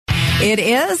It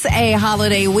is a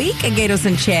holiday week, and Gatos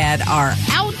and Chad are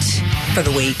out for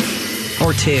the week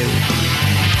or two.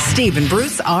 Steve and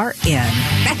Bruce are in.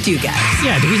 Back to you guys.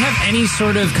 Yeah, do we have any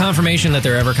sort of confirmation that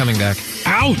they're ever coming back?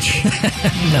 Ouch!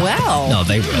 No,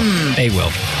 they will. They will.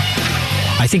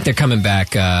 I think they're coming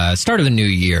back start of the new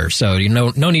year, so no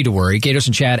need to worry. Gatos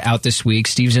and Chad out this week.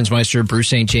 Steve Zinsmeister, Bruce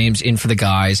St. James in for the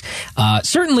guys.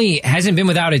 Certainly hasn't been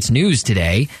without its news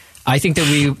today. I think that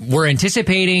we were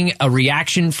anticipating a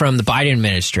reaction from the Biden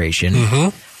administration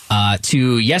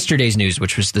to yesterday's news,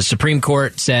 which was the Supreme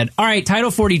Court said, all right, Title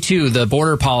 42, the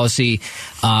border policy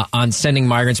on sending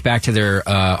migrants back to their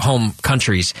home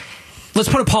countries. Let's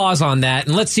put a pause on that,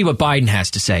 and let's see what Biden has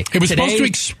to say. It was supposed to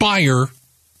expire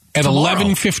at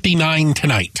 11:59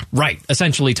 tonight. Right.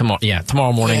 Essentially tomorrow. Yeah,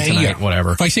 tomorrow morning, tonight,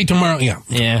 whatever. If I say tomorrow,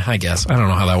 Yeah, I guess. I don't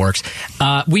know how that works.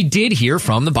 We did hear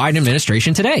from the Biden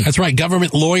administration today. That's right.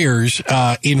 Government lawyers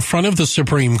in front of the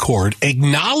Supreme Court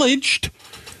acknowledged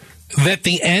that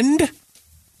the end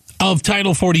of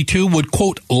Title 42 would,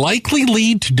 quote, likely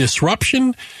lead to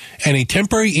disruption and a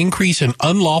temporary increase in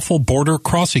unlawful border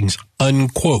crossings,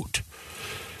 unquote.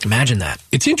 Imagine that.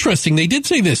 It's interesting. They did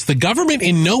say this. The government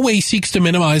in no way seeks to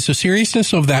minimize the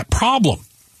seriousness of that problem.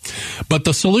 But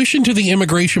the solution to the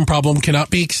immigration problem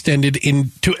cannot be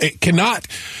to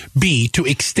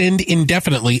extend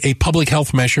indefinitely a public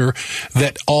health measure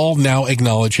that all now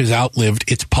acknowledge has outlived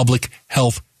its public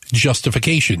health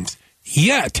justifications.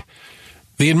 Yet,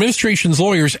 the administration's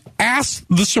lawyers asked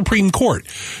the Supreme Court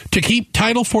to keep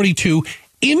Title 42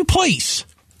 in place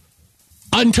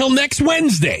until next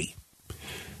Wednesday,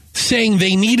 saying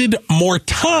they needed more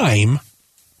time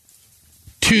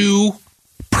to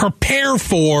prepare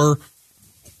for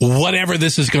whatever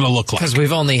this is going to look like. Because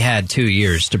we've only had 2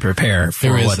 years to prepare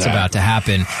for what's about to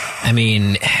happen. I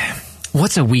mean,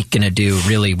 what's a week going to do,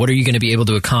 really? What are you going to be able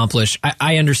to accomplish?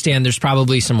 I understand there's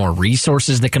probably some more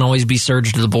resources that can always be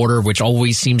surged to the border, which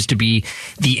always seems to be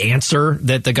the answer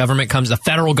that the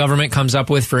federal government comes up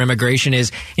with for immigration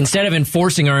is, instead of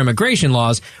enforcing our immigration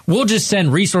laws, we'll just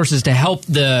send resources to help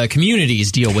the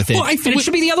communities deal with it. Well, it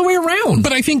should be the other way around.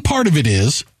 But I think part of it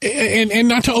is, and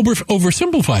not to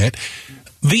oversimplify it,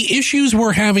 the issues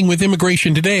we're having with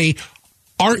immigration today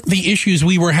aren't the issues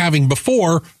we were having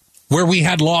before, where we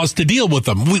had laws to deal with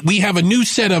them. We have a new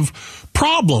set of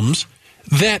problems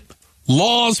that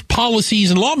laws,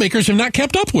 policies, and lawmakers have not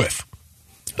kept up with.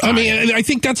 I mean, I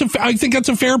think that's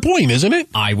a fair point, isn't it?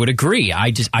 I would agree.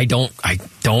 I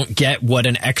don't get what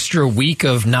an extra week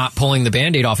of not pulling the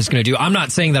Band-Aid off is going to do. I'm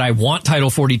not saying that I want Title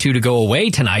 42 to go away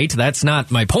tonight. That's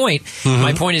not my point.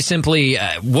 My point is simply,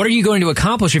 what are you going to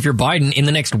accomplish if you're Biden in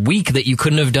the next week that you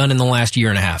couldn't have done in the last year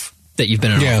and a half that you've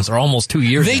been in office, or almost 2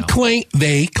 years now?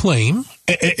 They claim,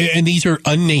 and these are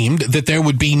unnamed, that there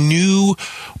would be new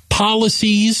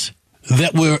policies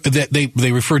that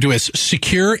they refer to as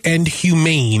secure and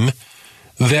humane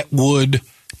that would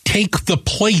take the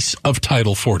place of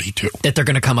Title 42. That they're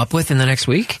going to come up with in the next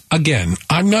week? Again,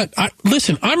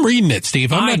 listen, I'm reading it,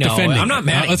 Steve. I'm not defending it. I'm not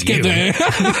mad at you. Get there.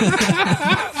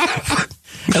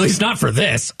 At least not for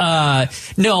this.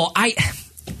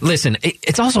 Listen,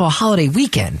 it's also a holiday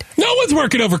weekend. No one's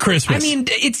working over Christmas. I mean,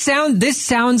 this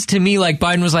sounds to me like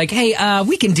Biden was like, hey,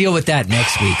 we can deal with that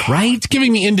next week, right? It's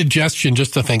giving me indigestion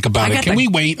just to think about it. Can we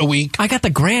wait a week? I got the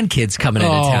grandkids coming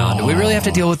into town. Do we really have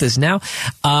to deal with this now?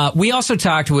 We also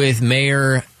talked with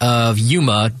Mayor of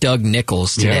Yuma, Doug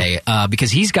Nichols, today,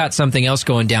 because he's got something else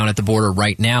going down at the border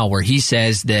right now where he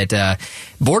says that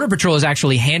Border Patrol is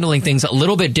actually handling things a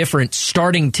little bit different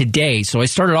starting today. So I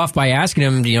started off by asking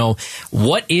him,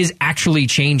 what is actually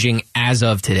changing as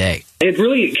of today? It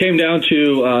really came down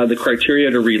to the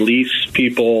criteria to release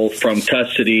people from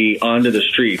custody onto the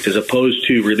streets, as opposed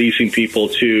to releasing people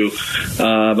to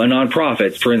a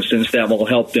nonprofit, for instance, that will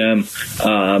help them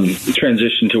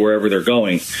transition to wherever they're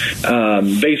going.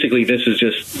 Basically, this is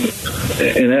just,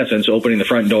 in essence, opening the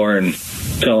front door and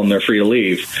tell them they're free to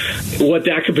leave. What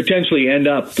that could potentially end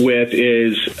up with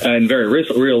is, and very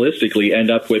realistically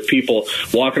end up with, people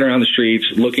walking around the streets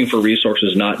looking for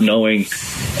resources, not knowing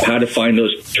how to find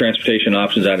those transportation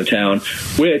options out of town,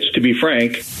 which, to be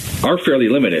frank, are fairly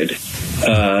limited.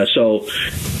 So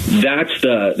that's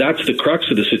the crux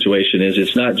of the situation. Is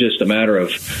it's not just a matter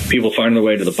of people finding their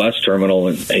way to the bus terminal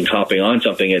and hopping on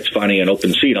something. It's finding an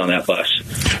open seat on that bus.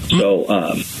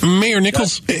 So, Mayor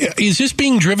Nichols, is this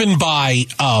being driven by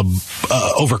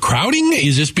overcrowding?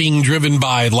 Is this being driven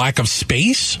by lack of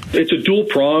space? It's a dual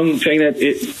prong thing. That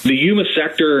the Yuma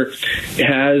sector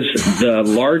has the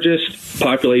largest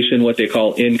population, what they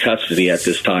call in custody at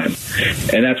this time,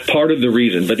 and that's part of the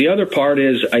reason. But the other part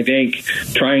is, I think,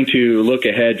 trying to look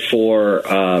ahead for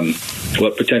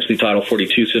what potentially Title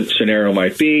 42 scenario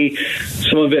might be.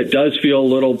 Some of it does feel a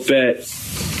little bit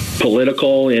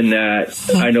political in that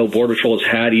I know Border Patrol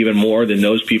has had even more than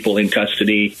those people in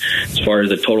custody as far as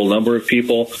the total number of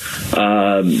people.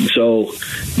 So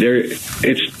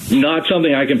it's not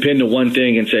something I can pin to one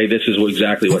thing and say this is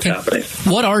exactly what's happening.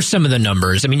 What are some of the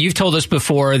numbers? I mean, you've told us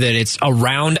before that it's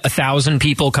around 1,000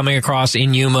 people coming across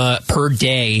in Yuma per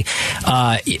day.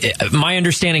 My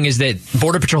understanding is that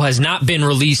Border Patrol has not been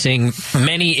releasing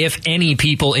many, if any,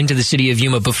 people into the city of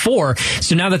Yuma before.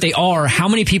 So now that they are, how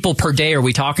many people per day are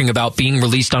we talking about being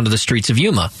released onto the streets of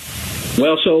Yuma?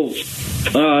 Well, so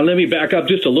let me back up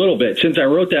just a little bit. Since I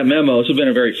wrote that memo, this has been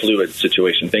a very fluid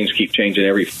situation. Things keep changing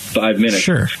every 5 minutes.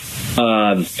 Sure.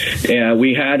 And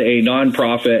we had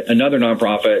another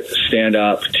nonprofit stand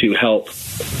up to help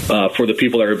for the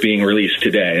people that are being released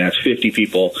today. That's 50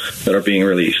 people that are being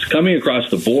released. Coming across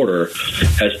the border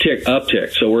has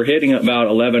upticked. So we're hitting about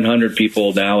 1,100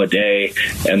 people now a day,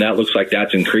 and that looks like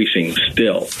that's increasing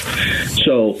still.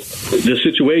 So the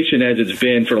situation as it's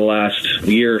been for the last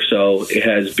year or so, it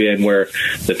has been where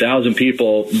the 1,000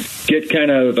 people get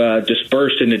kind of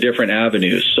dispersed into different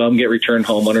avenues. Some get returned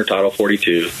home under Title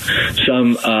 42.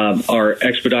 Some are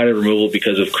expedited removal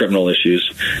because of criminal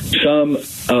issues. Some,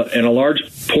 and a large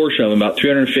portion of them, about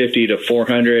 350 to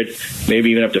 400,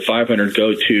 maybe even up to 500,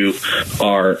 go to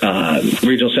our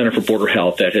Regional Center for Border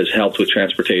Health that has helped with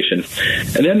transportation.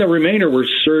 And then the remainder were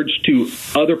surged to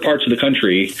other parts of the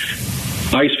country,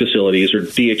 ICE facilities or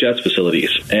DHS facilities,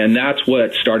 and that's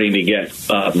what's starting to get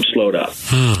slowed up.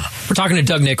 We're talking to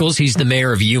Doug Nichols. He's the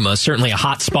mayor of Yuma, certainly a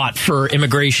hot spot for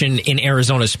immigration in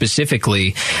Arizona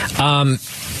specifically.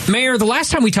 Mayor, the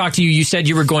last time we talked to you, you said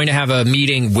you were going to have a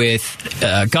meeting with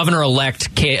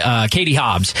Governor-elect Katie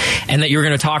Hobbs, and that you were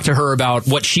going to talk to her about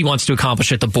what she wants to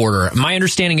accomplish at the border. My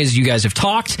understanding is you guys have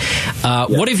talked.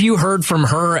 What have you heard from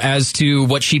her as to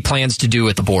what she plans to do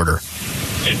at the border?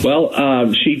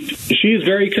 Well, she is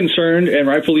very concerned, and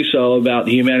rightfully so, about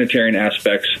the humanitarian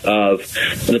aspects of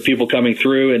the people coming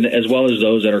through, and as well as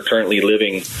those that are currently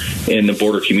living in the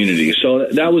border community. So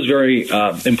that was very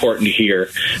important to hear.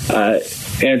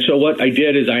 And so what I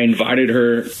did is I invited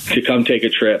her to come take a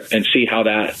trip and see how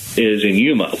that is in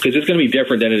Yuma, because it's going to be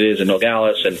different than it is in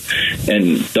Nogales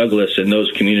and Douglas and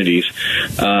those communities.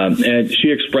 And she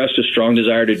expressed a strong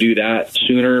desire to do that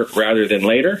sooner rather than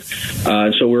later.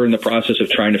 So we're in the process of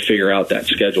trying to figure out that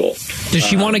schedule. Does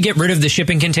she want to get rid of the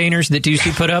shipping containers that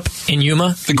Ducey put up in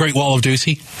Yuma? The Great Wall of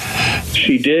Ducey?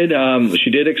 She did.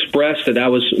 She did express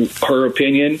that was her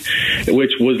opinion,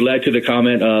 which was led to the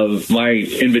comment of my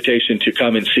invitation to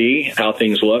come and see how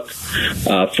things look.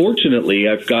 Fortunately,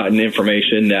 I've gotten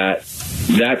information that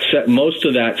most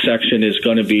of that section is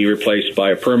going to be replaced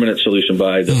by a permanent solution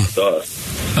by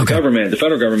the government, the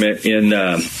federal government, in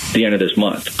the end of this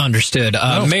month. Understood.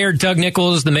 Mayor Doug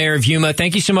Nichols, the mayor of Yuma,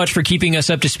 thank you so much for keeping us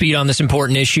up to speed on this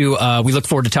important issue. We look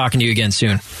forward to talking to you again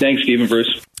soon. Thanks, Stephen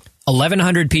Bruce.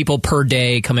 1,100 people per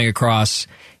day coming across,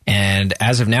 and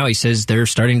as of now, he says they're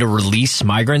starting to release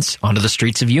migrants onto the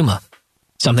streets of Yuma,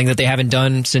 something that they haven't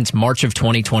done since March of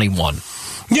 2021.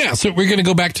 Yeah, so we're going to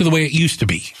go back to the way it used to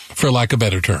be, for lack of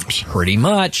better terms. Pretty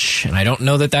much, and I don't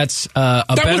know that that's a better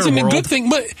world. That wasn't a good thing,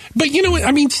 but you know what?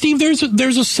 I mean, Steve, there's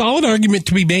a solid argument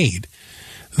to be made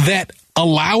that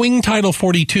allowing Title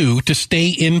 42 to stay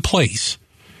in place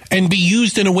and be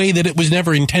used in a way that it was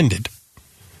never intended,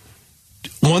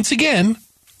 once again,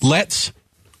 lets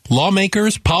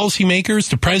lawmakers, policymakers,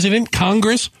 the president,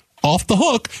 Congress off the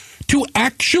hook to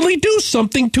actually do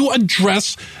something to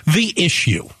address the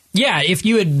issue. Yeah, if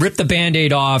you had ripped the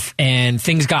Band-Aid off and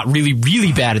things got really,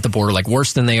 really bad at the border, like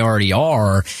worse than they already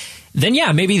are, then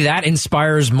yeah, maybe that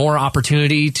inspires more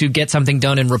opportunity to get something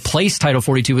done and replace Title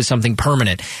 42 with something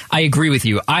permanent. I agree with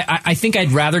you. I think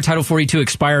I'd rather Title 42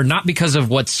 expire, not because of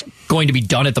what's going to be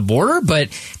done at the border, but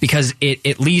because it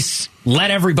at least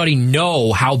let everybody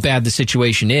know how bad the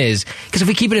situation is. Because if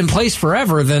we keep it in place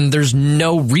forever, then there's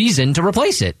no reason to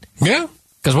replace it. Yeah.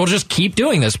 Because we'll just keep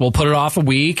doing this. We'll put it off a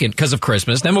week because of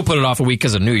Christmas. Then we'll put it off a week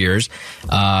because of New Year's.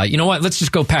 You know what? Let's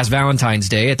just go past Valentine's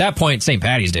Day. At that point, St.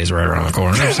 Patty's Day is right around the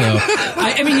corner. So,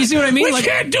 I mean, you see what I mean? We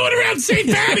can't do it around St.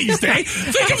 Patty's Day.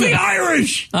 Think of the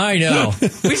Irish. I know.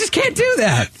 We just can't do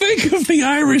that. Think of the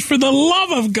Irish, for the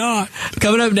love of God.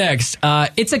 Coming up next,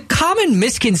 it's a common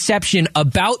misconception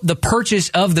about the purchase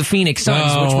of the Phoenix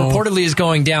Suns, which reportedly is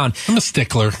going down. I'm a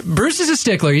stickler. Bruce is a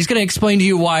stickler. He's going to explain to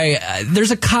you why there's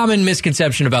a common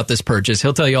misconception about this purchase.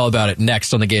 He'll tell you all about it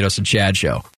next on the Gatos and Chad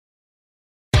Show.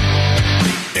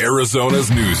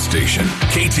 Arizona's news station,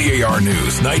 KTAR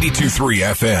News 92.3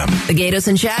 FM. The Gatos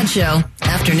and Chad Show,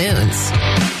 afternoons.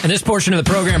 And this portion of the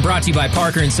program brought to you by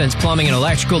Parker & Sons Plumbing and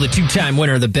Electrical, the two-time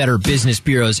winner of the Better Business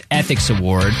Bureau's Ethics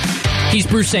Award. He's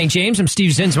Bruce St. James. I'm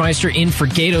Steve Zinsmeister in for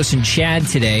Gatos and Chad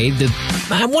today.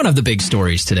 One of the big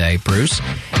stories today, Bruce,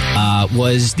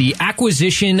 was the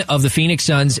acquisition of the Phoenix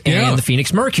Suns and the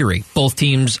Phoenix Mercury. Both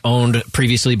teams owned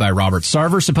previously by Robert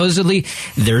Sarver. Supposedly,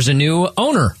 there's a new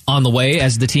owner on the way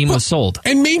as the team was sold.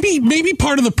 And maybe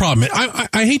part of the problem,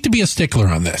 I hate to be a stickler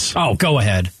on this. Oh, go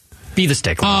ahead. Be the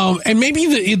stickler. And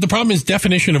maybe the problem is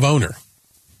definition of owner.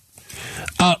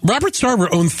 Robert Sarver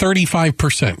owned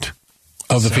 35%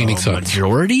 of the Phoenix Suns.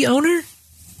 Majority owner?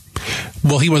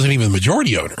 Well, he wasn't even the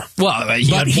majority owner. Well,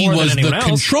 but he was the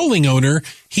controlling owner.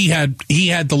 He had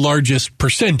the largest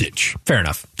percentage. Fair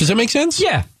enough. Does that make sense?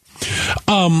 Yeah.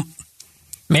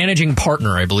 Managing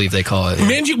partner, I believe they call it.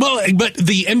 But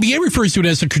the NBA refers to it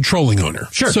as a controlling owner.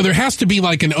 Sure. So there has to be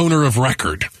like an owner of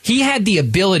record. He had the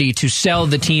ability to sell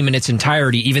the team in its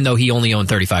entirety, even though he only owned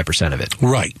 35% of it.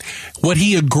 Right. What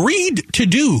he agreed to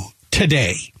do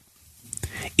today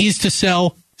is to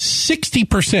sell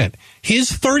 60%,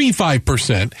 his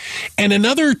 35%, and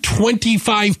another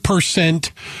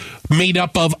 25% made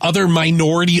up of other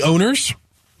minority owners.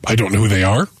 I don't know who they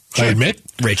are, sure. I admit.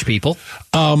 Rich people.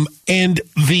 And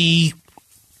the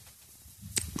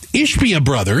Ishbia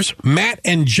brothers, Matt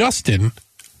and Justin,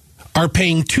 are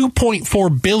paying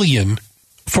 $2.4 billion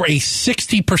for a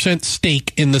 60%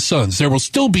 stake in the Suns. There will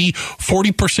still be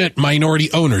 40%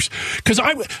 minority owners. Because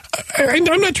I'm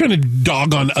not trying to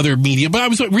dog on other media, but I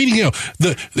was reading,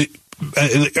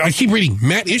 I keep reading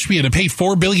Matt Ishbia to pay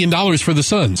 $4 billion for the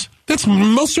Suns. That's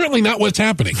most certainly not what's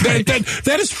happening.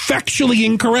 That is factually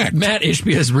incorrect. Matt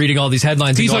Ishbia is reading all these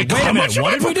headlines. He's and going, like, wait a minute,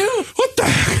 what did we do? What the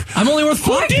heck? I'm only worth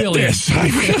 $4 billion.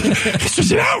 This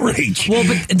is an outrage. Well,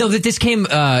 but no, this came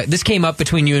up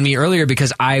between you and me earlier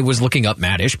because I was looking up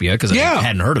Matt Ishbia because I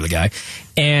hadn't heard of the guy,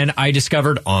 and I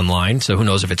discovered online, so who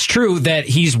knows if it's true, that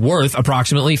he's worth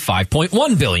approximately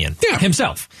 $5.1 billion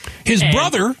himself. His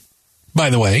brother,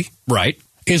 by the way,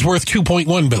 is worth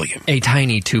 $2.1 billion. A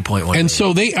tiny $2.1 billion. And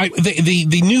so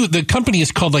the company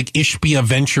is called like Ishbia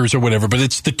Ventures or whatever, but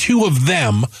it's the two of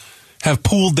them have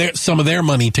pooled some of their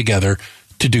money together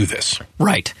to do this.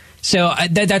 Right. So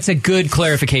that's a good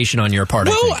clarification on your part.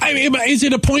 Well, I mean, is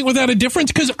it a point without a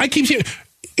difference? Because I keep saying,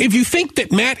 if you think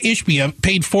that Matt Ishbia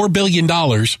paid $4 billion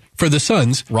for the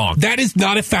Suns, wrong. That is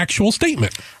not a factual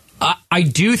statement. I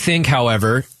do think,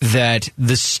 however, that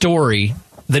the story,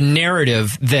 the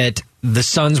narrative that the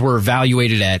Suns were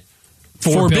evaluated at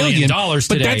 $4 billion today.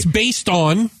 But that's based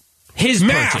on his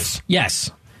math. Purchase.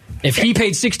 Yes. If he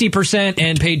paid 60%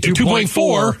 and paid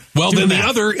 2.4, well, then the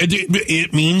other,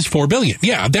 it means $4 billion.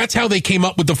 Yeah, that's how they came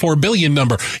up with the $4 billion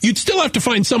number. You'd still have to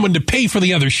find someone to pay for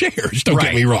the other shares. Don't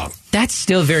get me wrong. That's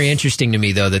still very interesting to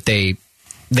me, though, that they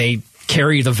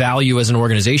carry the value as an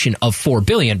organization of $4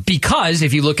 billion, because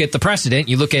if you look at the precedent,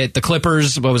 you look at the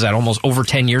Clippers, what was that, almost over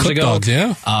 10 years ago? Dogs,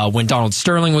 yeah. When Donald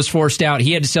Sterling was forced out,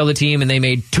 he had to sell the team, and they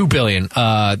made $2 billion.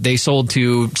 They sold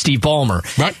to Steve Ballmer.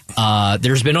 Right.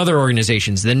 There's been other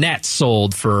organizations. The Nets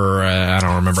sold for, I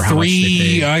don't remember how much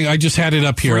they paid. I just had it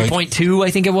up here. 3.2,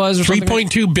 I think it was. Or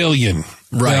 3.2 billion.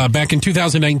 Right. Back in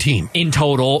 2019. In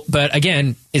total. But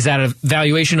again, is that a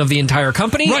valuation of the entire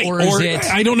company? Right. Or is it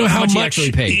I don't know how much he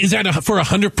actually paid? Is that for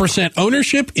 100%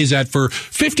 ownership? Is that for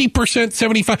 50%,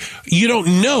 75%? You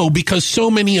don't know, because so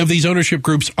many of these ownership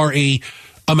groups are a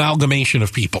amalgamation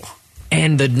of people.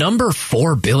 And the number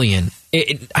 $4 billion,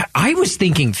 I was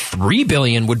thinking $3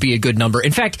 billion would be a good number.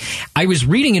 In fact, I was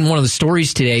reading in one of the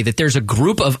stories today that there's a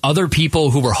group of other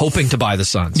people who were hoping to buy the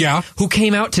Suns. Yeah. Who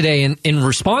came out today in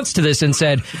response to this and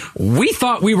said, we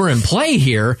thought we were in play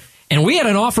here, and we had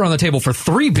an offer on the table for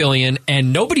 $3 billion,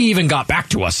 and nobody even got back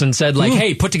to us and said, like,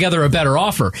 hey, put together a better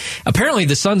offer. Apparently,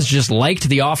 the Suns just liked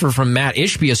the offer from Matt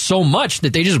Ishbia so much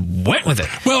that they just went with it.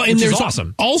 Well, and there's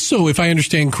awesome. Also, if I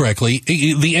understand correctly,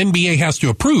 the NBA has to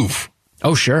approve.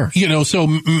 Oh, sure. So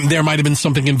there might have been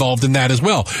something involved in that as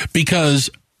well, because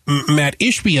Matt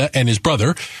Ishbia and his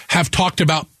brother have talked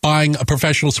about buying a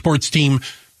professional sports team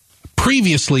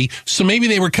previously, so maybe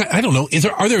they were, I don't know,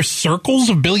 are there circles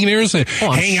of billionaires that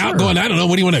hang out going, I don't know,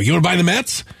 what do you want to do? You want to buy the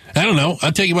Mets? I don't know.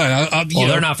 I'll tell you what. Well,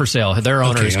 they're not for sale. Their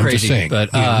owner is crazy. I'm just saying. But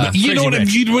you know what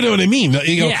I mean.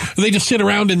 They just sit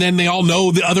around and then they all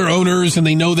know the other owners and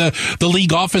they know the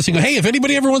league office and go, hey, if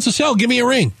anybody ever wants to sell, give me a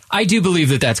ring. I do believe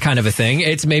that that's kind of a thing.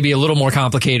 It's maybe a little more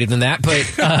complicated than that,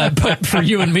 but for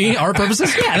you and me, our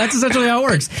purposes, yeah, that's essentially how it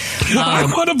works. I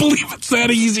want to believe it's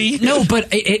that easy. No, but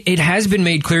it has been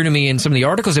made clear to me in some of the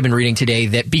articles I've been reading today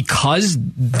that because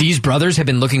these brothers have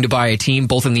been looking to buy a team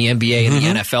both in the NBA and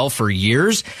the NFL for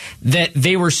years, that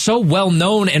they were so well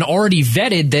known and already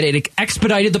vetted that it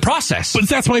expedited the process. But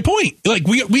that's my point. Like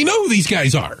we know who these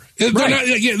guys are.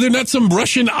 They're not some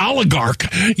Russian oligarch,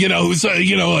 who's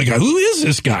like, who is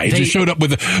this guy? He just showed up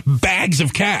with bags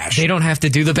of cash. They don't have to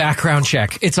do the background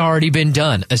check. It's already been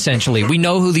done, essentially. We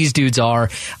know who these dudes are.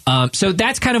 So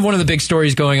that's kind of one of the big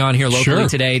stories going on here locally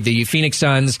today. The Phoenix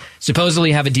Suns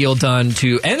supposedly have a deal done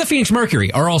and the Phoenix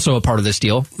Mercury are also a part of this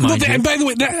deal. And by the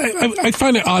way, I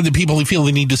find it odd that people feel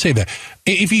the need to say that.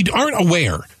 If you aren't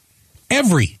aware,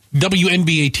 every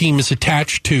WNBA team is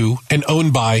attached to and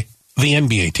owned by the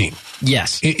NBA team.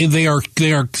 Yes. They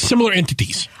are similar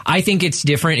entities. I think it's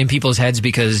different in people's heads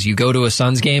because you go to a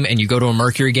Suns game and you go to a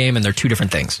Mercury game and they're two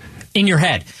different things. In your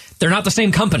head. They're not the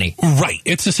same company. Right.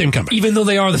 It's the same company. Even though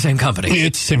they are the same company.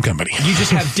 It's the same company. You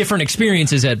just have different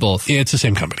experiences at both. It's the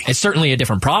same company. It's certainly a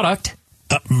different product.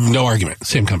 No argument.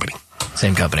 Same company.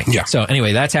 Same company. Yeah. So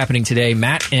anyway, that's happening today.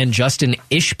 Matt and Justin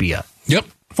Ishbia. Yep.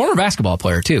 Former basketball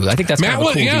player, too. I think that's kind of a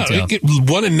cool detail.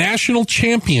 Won a national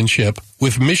championship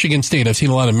with Michigan State. I've seen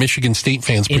a lot of Michigan State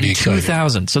fans pretty excited. In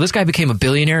 2000. So this guy became a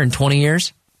billionaire in 20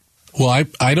 years? Well,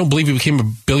 I don't believe he became a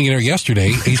billionaire yesterday.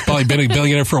 He's probably been a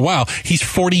billionaire for a while. He's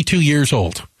 42 years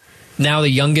old. Now the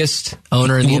youngest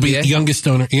owner in the NBA? Will be youngest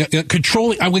owner.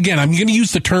 Controlling. Again, I'm going to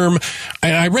use the term,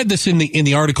 and I read this in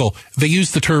the article, they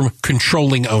use the term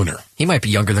controlling owner. He might be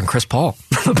younger than Chris Paul,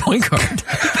 the point guard.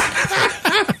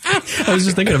 I was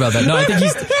just thinking about that. No, I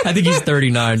think he's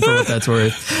 39 for what that's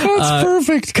worth. That's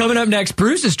perfect. Coming up next,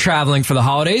 Bruce is traveling for the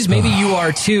holidays. Maybe you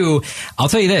are too. I'll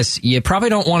tell you this. You probably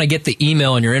don't want to get the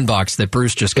email in your inbox that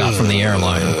Bruce just got from the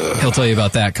airline. He'll tell you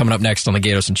about that coming up next on the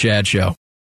Gatos and Chad Show.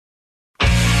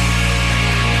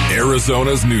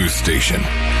 Arizona's news station.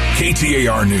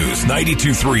 KTAR News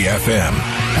 92.3 FM.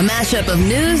 A mashup of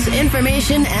news,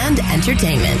 information, and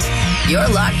entertainment. You're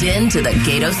locked in to the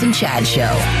Gatos and Chad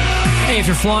Show. Hey, if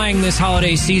you're flying this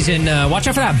holiday season, watch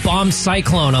out for that bomb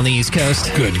cyclone on the East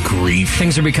Coast. Good grief.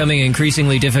 Things are becoming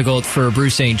increasingly difficult for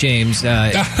Bruce St. James.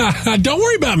 Don't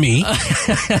worry about me.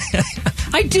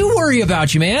 I do worry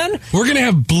about you, man. We're going to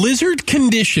have blizzard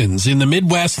conditions in the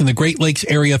Midwest and the Great Lakes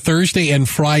area Thursday and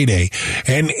Friday,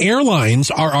 and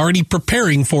airlines are already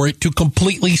preparing for it to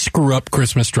completely screw up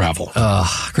Christmas travel.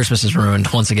 Christmas is ruined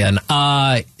once again.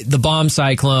 The bomb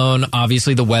cyclone,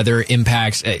 obviously the weather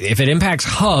impacts. If it impacts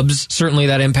hubs, certainly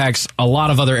that impacts a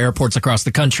lot of other airports across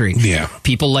the country. Yeah.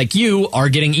 People like you are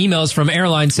getting emails from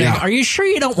airlines saying, are you sure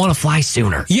you don't want to fly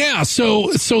sooner? Yeah,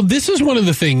 so this is one of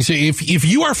the things. If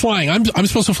you are flying, I'm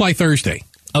supposed to fly Thursday.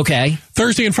 Okay.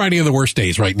 Thursday and Friday are the worst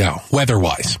days right now,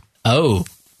 weather-wise. Oh.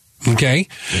 Okay.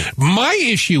 My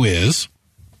issue is,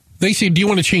 they say, do you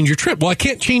want to change your trip? Well, I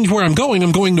can't change where I'm going.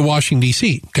 I'm going to Washington,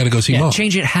 D.C. Got to go see Mom.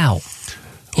 Change it how?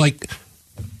 Like,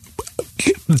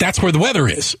 that's where the weather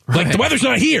is. Like, the weather's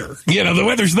not here. The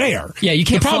weather's there. Yeah, you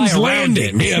can't The problem's fly around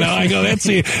landing. it. I go, that's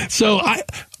it.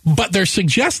 But they're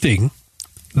suggesting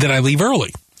that I leave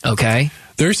early. Okay.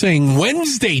 They're saying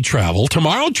Wednesday travel,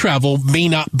 tomorrow travel may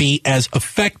not be as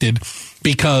affected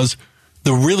because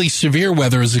the really severe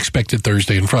weather is expected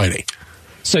Thursday and Friday.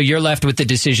 So you're left with the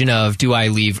decision of, do I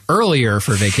leave earlier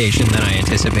for vacation than I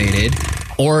anticipated,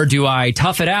 or do I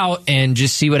tough it out and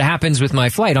just see what happens with my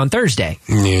flight on Thursday?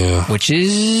 Yeah. Which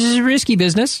is risky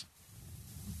business.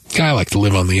 I like to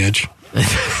live on the edge.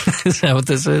 Is that what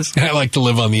this is? I like to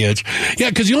live on the edge. Yeah,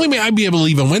 because the only way I'd be able to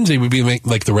leave on Wednesday would be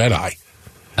like the red eye.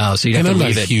 Oh, so you have to leave it.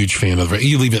 I'm not a huge fan of it.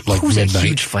 You leave it like Who's midnight. a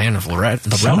huge fan of the red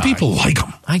Some eye? people like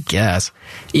them. I guess.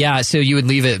 Yeah, so you would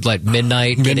leave it like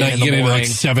midnight. Midnight, you get in like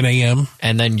 7 a.m.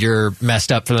 And then you're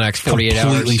messed up for the next 48 hours.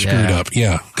 Completely screwed up,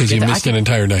 yeah, because you missed an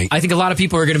entire night. I think a lot of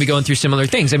people are going to be going through similar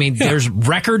things. I mean, there's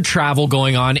record travel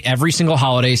going on every single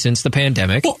holiday since the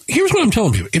pandemic. Well, here's what I'm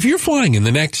telling you. If you're flying in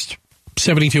the next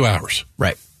 72 hours,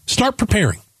 right, start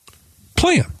preparing.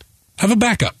 Plan. Have a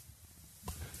backup.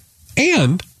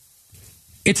 And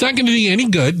it's not going to do you any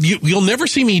good. You'll never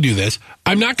see me do this.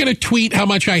 I'm not going to tweet how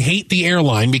much I hate the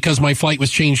airline because my flight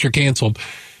was changed or canceled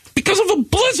because of a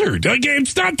blizzard.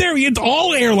 It's not there.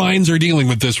 All airlines are dealing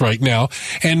with this right now.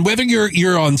 And whether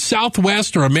you're on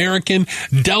Southwest or American,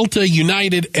 Delta,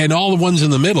 United, and all the ones in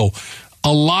the middle,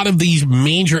 a lot of these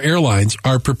major airlines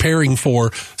are preparing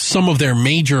for some of their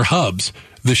major hubs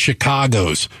the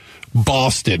Chicagos,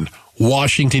 Boston,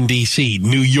 Washington, D.C.,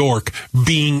 New York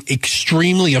being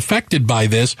extremely affected by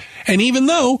this. And even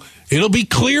though it'll be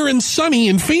clear and sunny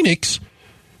in Phoenix,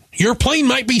 your plane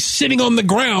might be sitting on the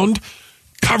ground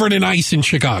covered in ice in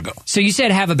Chicago. So you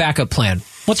said have a backup plan.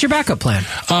 What's your backup plan?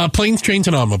 Planes, trains,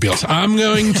 and automobiles. I'm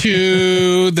going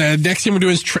to, the next thing we're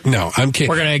doing is, no, I'm kidding.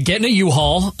 We're going to get in a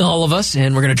U-Haul, all of us,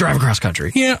 and we're going to drive across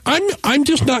country. Yeah, I'm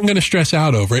just not going to stress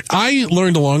out over it. I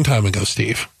learned a long time ago,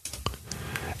 Steve,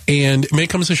 and it may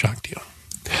come as a shock to you.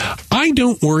 I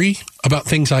don't worry about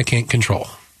things I can't control.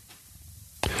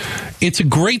 It's a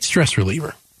great stress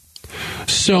reliever.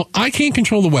 So I can't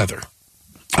control the weather.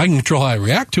 I can control how I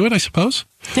react to it, I suppose.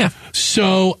 Yeah.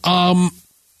 So,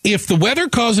 if the weather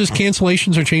causes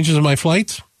cancellations or changes in my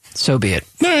flights, so be it.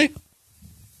 All right.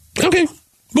 Okay.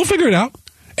 We'll figure it out.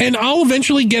 And I'll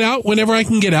eventually get out whenever I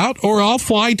can get out, or I'll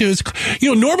fly to,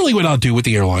 normally what I'll do with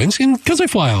the airlines, and because I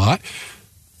fly a lot,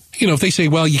 if they say,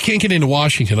 well, you can't get into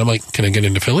Washington, I'm like, can I get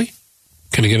into Philly?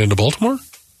 Can I get into Baltimore?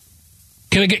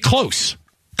 Can I get close?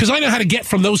 Because I know how to get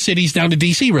from those cities down to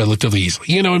D.C. relatively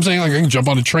easily. You know what I'm saying? Like I can jump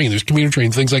on a train. There's commuter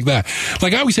trains, things like that.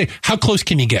 Like I always say, how close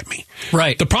can you get me?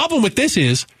 Right. The problem with this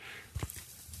is,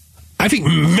 I think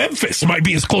Memphis might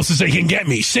be as close as they can get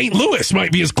me. St. Louis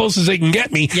might be as close as they can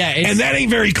get me. Yeah, and that ain't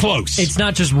very close. It's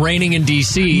not just raining in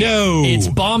D.C. No. It's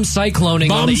bomb cycloning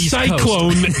on the East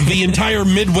cyclone Coast. the entire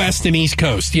Midwest and East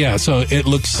Coast. Yeah, so it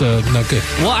looks not good.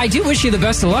 Well, I do wish you the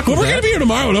best of luck with we're that. going to be here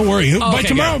tomorrow. Don't worry. By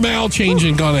tomorrow, good. I'll change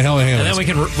and go to hell of And then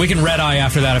we can red eye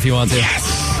after that if you want to.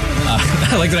 Yes.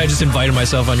 I like that I just invited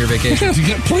myself on your vacation.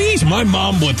 Please, my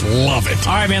mom would love it.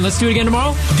 All right, man, let's do it again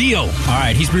tomorrow. Deal. All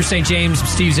right, he's Bruce St. James,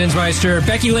 Steve Zinsmeister.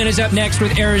 Becky Lynn is up next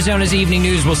with Arizona's Evening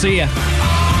News. We'll see you.